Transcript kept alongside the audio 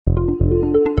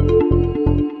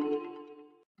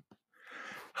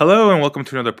Hello and welcome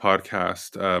to another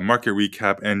podcast, market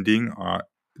recap ending on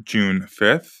June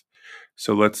 5th.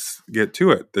 So let's get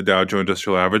to it. The Dow Jones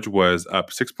Industrial Average was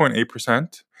up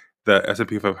 6.8%. The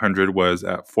S&P 500 was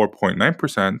at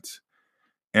 4.9%.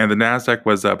 And the NASDAQ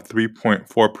was up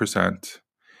 3.4%.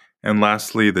 And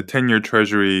lastly, the 10-year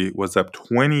Treasury was up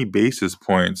 20 basis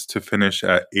points to finish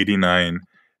at 89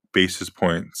 basis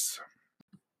points.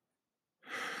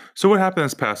 So what happened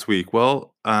this past week?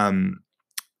 Well,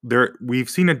 we've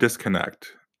seen a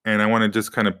disconnect, and I want to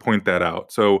just kind of point that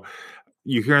out. So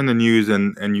you hear in the news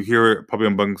and you hear it probably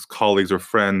amongst colleagues or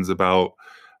friends about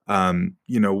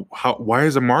why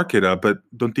is the market up, but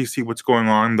don't they see what's going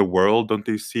on in the world? Don't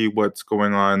they see what's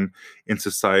going on in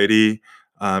society?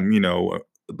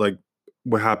 Like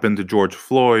what happened to George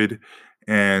Floyd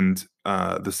and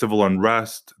the civil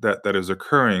unrest that is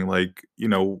occurring.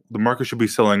 The market should be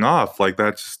selling off. Like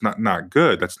that's just not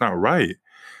good. That's not right.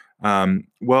 And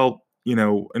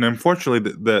unfortunately,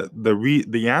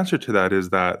 the answer to that is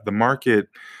that the market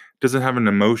doesn't have an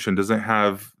emotion, doesn't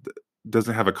have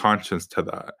a conscience to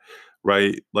that,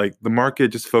 right? Like the market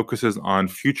just focuses on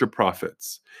future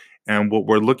profits, and what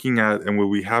we're looking at and what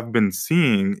we have been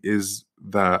seeing is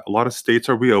that a lot of states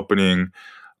are reopening,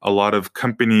 a lot of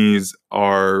companies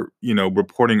are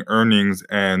reporting earnings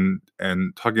and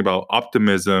talking about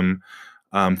optimism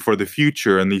for the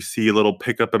future, and they see a little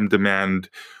pickup in demand,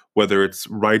 whether it's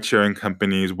ride-sharing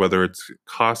companies, whether it's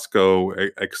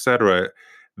Costco, et cetera.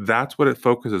 That's what it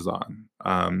focuses on.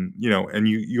 And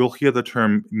you'll hear the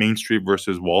term Main Street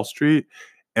versus Wall Street,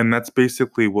 and that's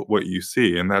basically what you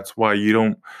see. And that's why you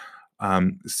don't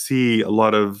see a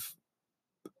lot of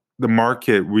the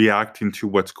market reacting to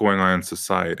what's going on in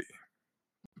society,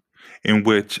 in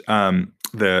which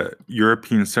the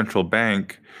European Central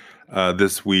Bank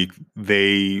this week,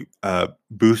 they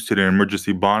boosted in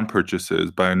emergency bond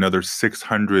purchases by another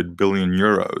 600 billion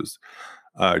euros.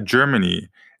 Germany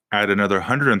added another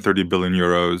 130 billion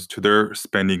euros to their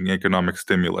spending economic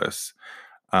stimulus.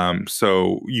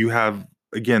 So you have,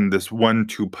 again, this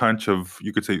 1-2 punch of,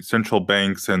 you could say, central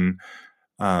banks and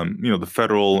the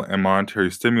federal and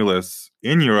monetary stimulus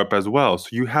in Europe as well. So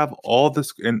you have all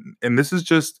this, and this is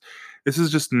just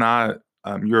not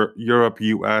Europe,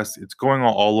 US. It's going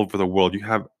on all over the world. You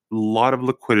have a lot of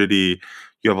liquidity.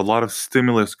 You have a lot of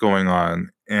stimulus going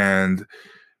on, and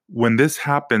when this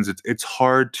happens, it's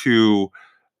hard to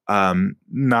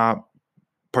not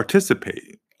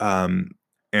participate. And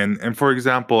for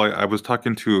example, I was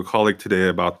talking to a colleague today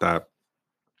about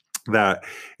that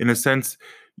in a sense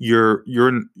you're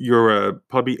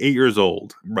probably 8 years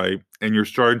old, right? And you're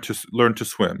starting to learn to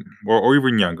swim, or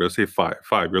even younger, say five.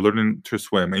 You're learning to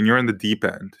swim, and you're in the deep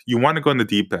end. You want to go in the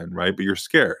deep end, right? But you're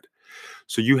scared.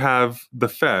 So you have the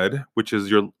Fed, which is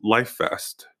your life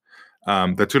vest,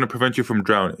 that's going to prevent you from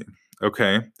drowning.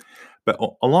 Okay, but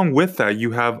along with that,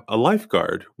 you have a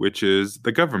lifeguard, which is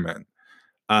the government.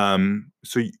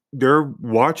 They're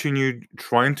watching you,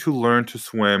 trying to learn to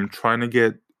swim, trying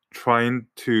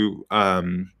to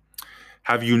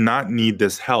have you not need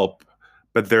this help,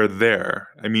 but they're there.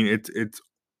 I mean, it's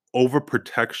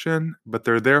overprotection, but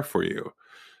they're there for you.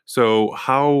 So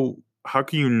how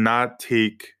can you not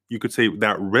take, you could say,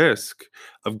 that risk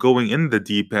of going in the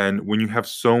deep end when you have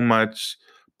so much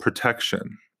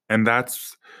protection? And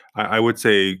that's, I would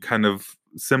say, kind of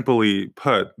simply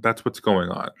put, that's what's going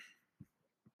on.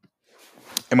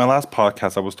 In my last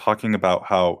podcast, I was talking about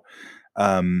how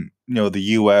the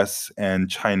U.S. and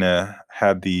China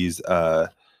had these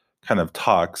kind of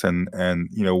talks, and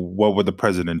what would the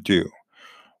president do?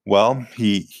 Well,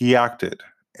 he acted,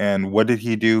 and what did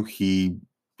he do? He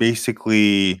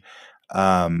basically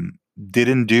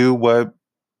didn't do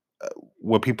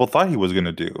what people thought he was going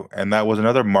to do, and that was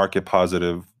another market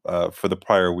positive for the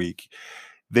prior week.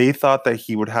 They thought that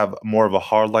he would have more of a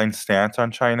hardline stance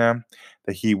on China,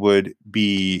 that he would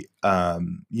be,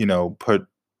 put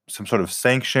some sort of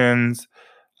sanctions,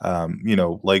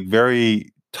 like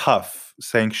very tough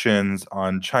sanctions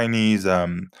on Chinese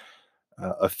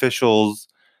officials,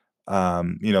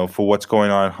 for what's going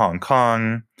on in Hong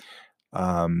Kong,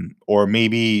 or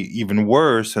maybe even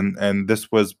worse. And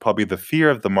this was probably the fear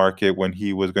of the market when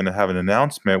he was going to have an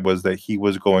announcement, was that he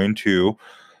was going to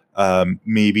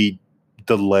maybe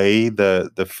delay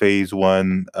the phase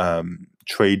one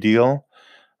trade deal,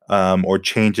 or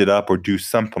change it up or do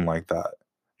something like that.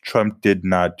 Trump did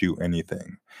not do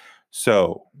anything.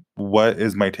 So what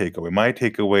is my takeaway? My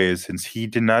takeaway is, since he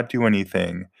did not do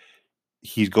anything,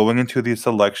 he's going into this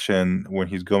election, when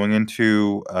he's going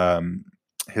into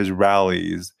his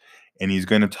rallies, and he's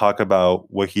going to talk about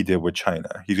what he did with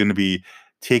China. He's going to be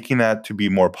taking that to be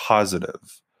more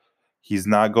positive. He's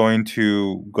not going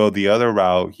to go the other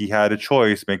route. He had a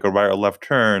choice, make a right or left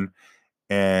turn,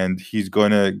 and he's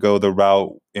going to go the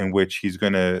route in which he's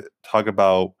going to talk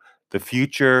about the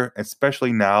future,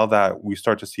 especially now that we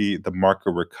start to see the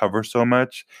market recover so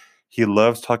much. He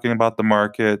loves talking about the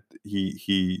market.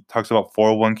 He talks about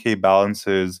 401k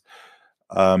balances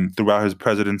throughout his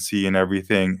presidency and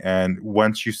everything. And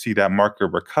once you see that market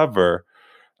recover,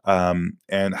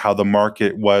 and how the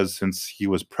market was since he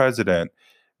was president,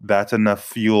 that's enough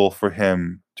fuel for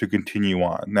him to continue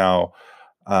on. Now,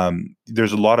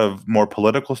 there's a lot of more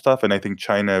political stuff, and I think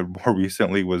China more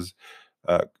recently was,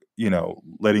 uh,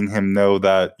 letting him know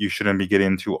that you shouldn't be getting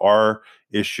into our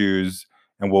issues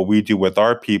and what we do with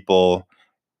our people.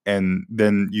 And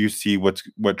then you see what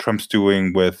Trump's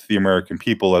doing with the American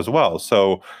people as well.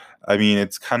 So, I mean,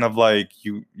 it's kind of like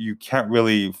you can't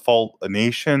really fault a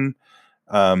nation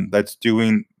that's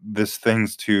doing these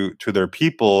things to their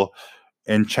people,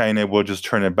 and China will just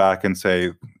turn it back and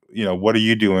say, what are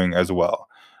you doing as well?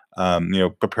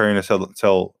 Preparing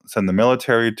to send the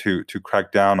military to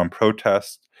crack down on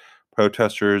protesters.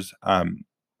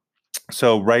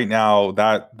 So right now,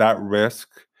 that risk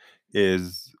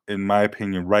is, in my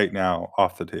opinion, right now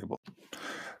off the table.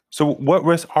 So what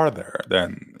risks are there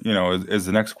then? Is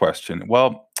the next question.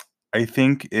 Well, I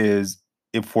think is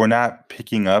if we're not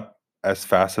picking up as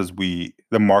fast as the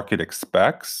market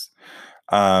expects,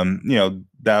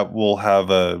 that will have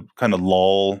a kind of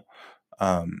lull,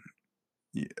 um,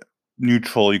 y-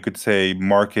 neutral, you could say,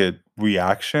 market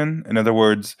reaction. In other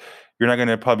words, you're not going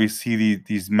to probably see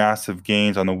these massive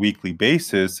gains on a weekly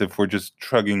basis if we're just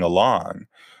trugging along.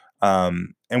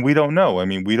 And we don't know. I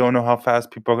mean, we don't know how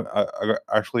fast people are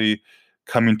actually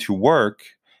coming to work,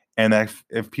 and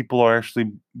if people are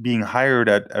actually being hired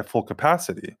at full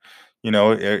capacity.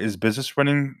 Is business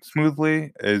running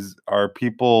smoothly? Are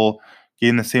people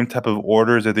getting the same type of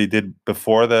orders that they did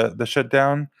before the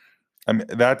shutdown? I mean,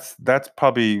 that's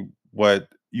probably what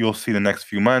you'll see the next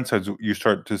few months as you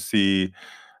start to see,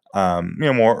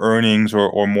 more earnings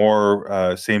or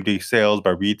more same day sales by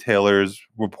retailers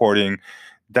reporting.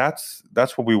 That's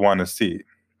what we want to see,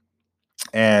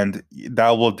 and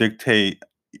that will dictate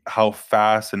how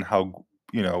fast and how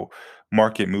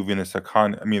market moving this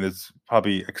econ. I mean, it's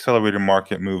probably accelerated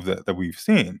market move that we've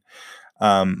seen.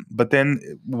 But then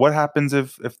what happens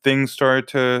if things start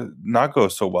to not go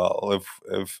so well?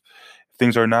 If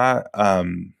things are not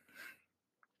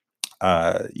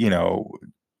uh, you know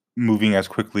moving as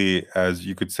quickly as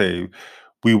you could say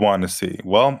we want to see.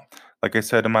 Well, like I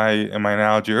said in my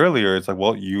analogy earlier, it's like,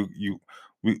 well,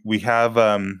 we have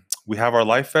our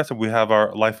life vest and we have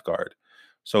our lifeguard.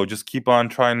 So just keep on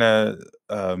trying to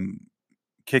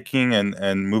kicking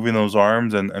and moving those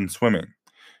arms and swimming.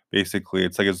 Basically,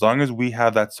 it's like as long as we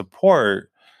have that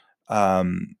support,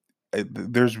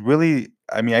 there's really,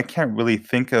 I mean, I can't really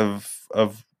think of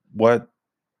what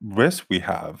risk we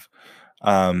have.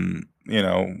 Be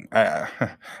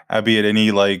it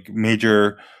any like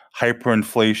major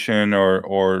hyperinflation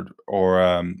or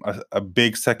a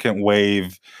big second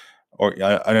wave or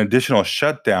an additional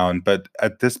shutdown. But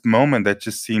at this moment, that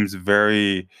just seems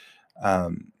very, I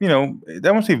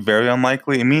won't say very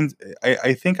unlikely. It means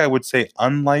I think I would say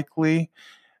unlikely,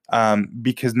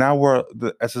 because now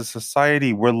as a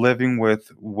society we're living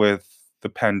with the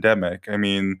pandemic. I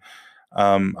mean,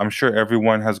 I'm sure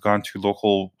everyone has gone to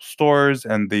local stores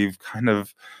and they've kind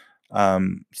of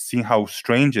seen how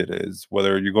strange it is,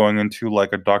 whether you're going into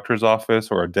like a doctor's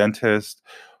office or a dentist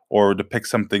or to pick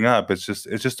something up. It's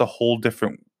just a whole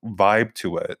different vibe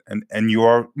to it, and you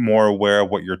are more aware of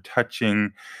what you're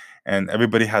touching, and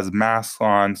everybody has masks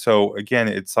on. So again,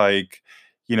 it's like,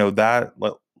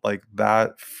 like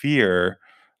that fear,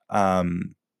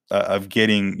 um, of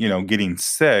getting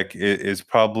sick is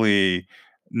probably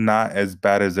not as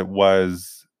bad as it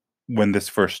was when this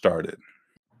first started.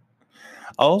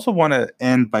 I also want to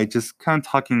end by just kind of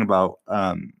talking about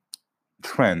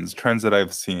trends that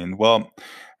I've seen. Well,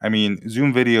 I mean,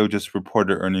 Zoom Video just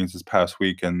reported earnings this past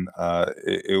week, and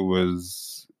it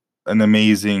was an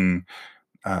amazing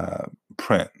uh,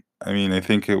 print. I mean, I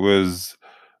think it was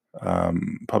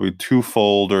probably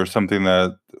twofold or something,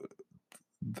 that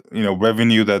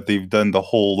revenue that they've done the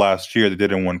whole last year they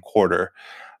did in one quarter.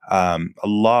 A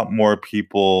lot more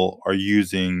people are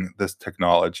using this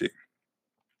technology,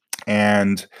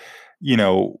 and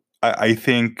I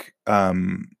think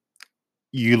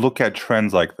you look at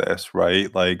trends like this,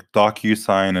 right? Like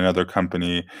DocuSign, another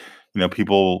company,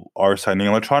 people are signing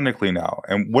electronically now.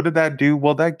 And what did that do?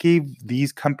 Well, that gave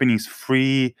these companies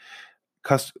free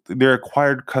their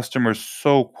acquired customers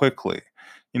so quickly.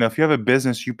 If you have a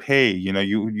business, you pay,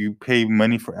 you pay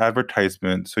money for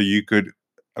advertisement so you could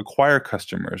acquire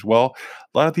customers? Well,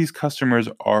 a lot of these customers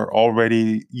are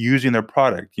already using their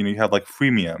product. You have like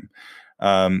freemium.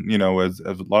 As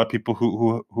a lot of people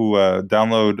who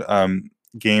download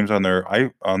games on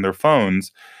their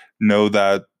phones know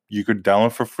that you could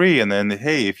download for free, and then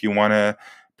hey, if you want to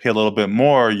pay a little bit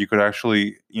more, you could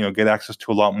actually get access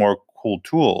to a lot more cool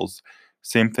tools.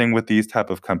 Same thing with these type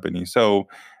of companies. So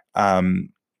um,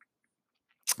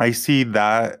 I see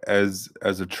that as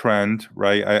a trend,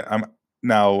 right? I'm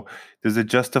now, does it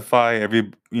justify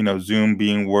every Zoom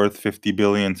being worth 50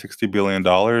 billion, $60 billion?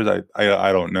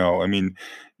 I don't know. I mean,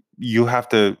 you have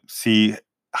to see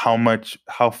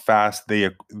how fast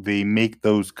they make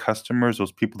those customers,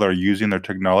 those people that are using their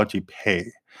technology, pay,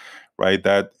 right?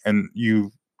 And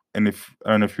if I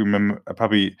don't know if you remember, I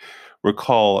probably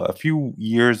recall a few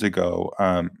years ago,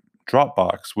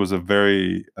 Dropbox was a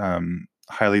very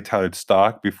highly touted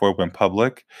stock before it went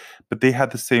public, but they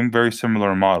had the same very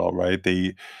similar model, right?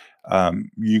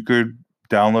 You could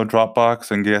download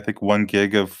Dropbox and get, I think, 1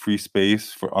 gig of free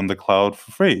space on the cloud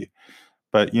for free.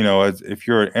 But as if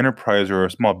you're an enterprise or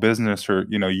a small business, or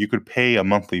you could pay a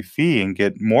monthly fee and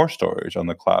get more storage on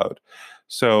the cloud.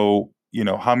 So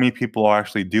how many people are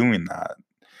actually doing that?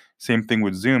 Same thing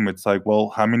with Zoom. It's like, well,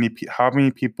 how many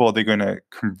people are they going to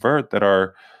convert that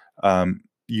are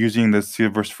using the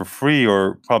servers for free,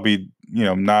 or probably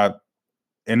not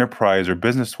enterprise or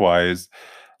business wise,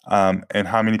 and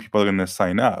how many people are going to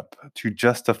sign up to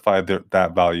justify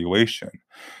that valuation?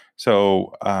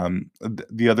 So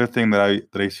the other thing that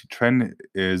I see trend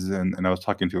is, and I was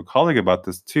talking to a colleague about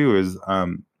this too, is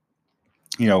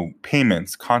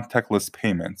payments, contactless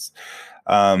payments.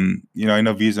 I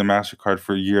know Visa and MasterCard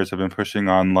for years have been pushing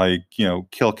on, like,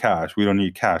 kill cash. We don't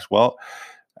need cash. Well,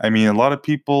 I mean, a lot of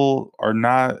people are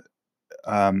not.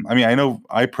 I mean, I know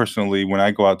I personally, when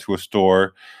I go out to a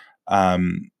store,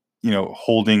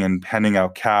 holding and handing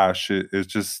out cash is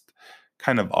just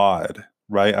kind of odd,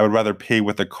 right? I would rather pay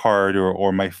with a card,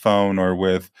 or my phone, or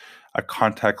with a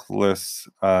contactless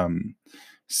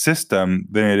system,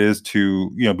 than it is to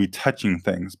be touching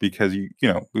things, because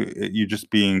you're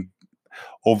just being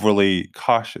overly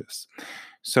cautious.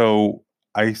 So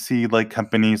I see like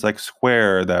companies like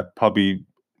Square that probably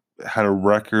had a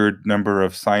record number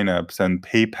of signups, and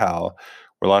PayPal,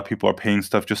 where a lot of people are paying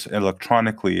stuff just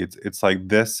electronically. It's like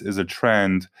this is a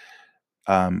trend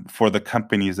for the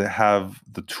companies that have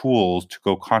the tools to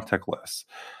go contactless.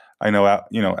 I know,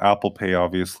 Apple Pay,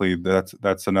 obviously,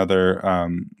 that's another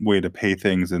way to pay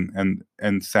things, and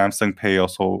Samsung Pay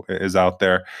also is out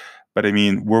there. But I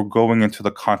mean, we're going into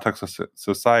the context of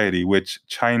society, which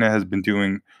China has been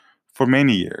doing for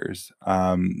many years,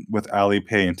 with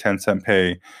Alipay and Tencent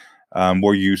Pay,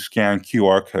 where you scan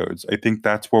QR codes. I think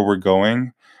that's where we're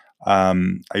going.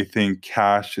 I think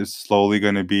cash is slowly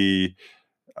going to be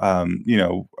a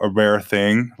rare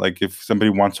thing. Like, if somebody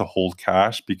wants to hold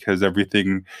cash, because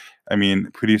everything, I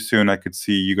mean, pretty soon I could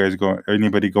see you guys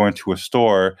anybody go into a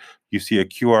store, you see a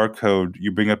QR code,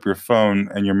 you bring up your phone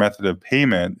and your method of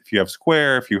payment. If you have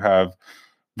Square, if you have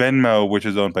Venmo, which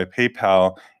is owned by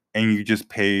PayPal, and you just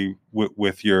pay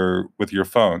with your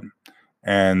phone,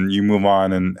 and you move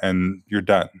on, and you're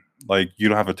done. Like, you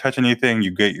don't have to touch anything.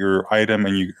 You get your item,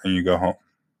 and you go home.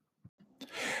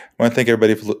 I want to thank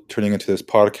everybody for tuning into this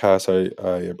podcast.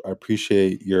 I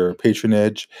appreciate your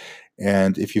patronage.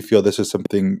 And if you feel this is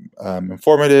something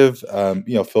informative,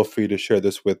 feel free to share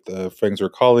this with friends or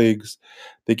colleagues.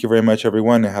 Thank you very much,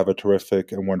 everyone, and have a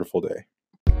terrific and wonderful day.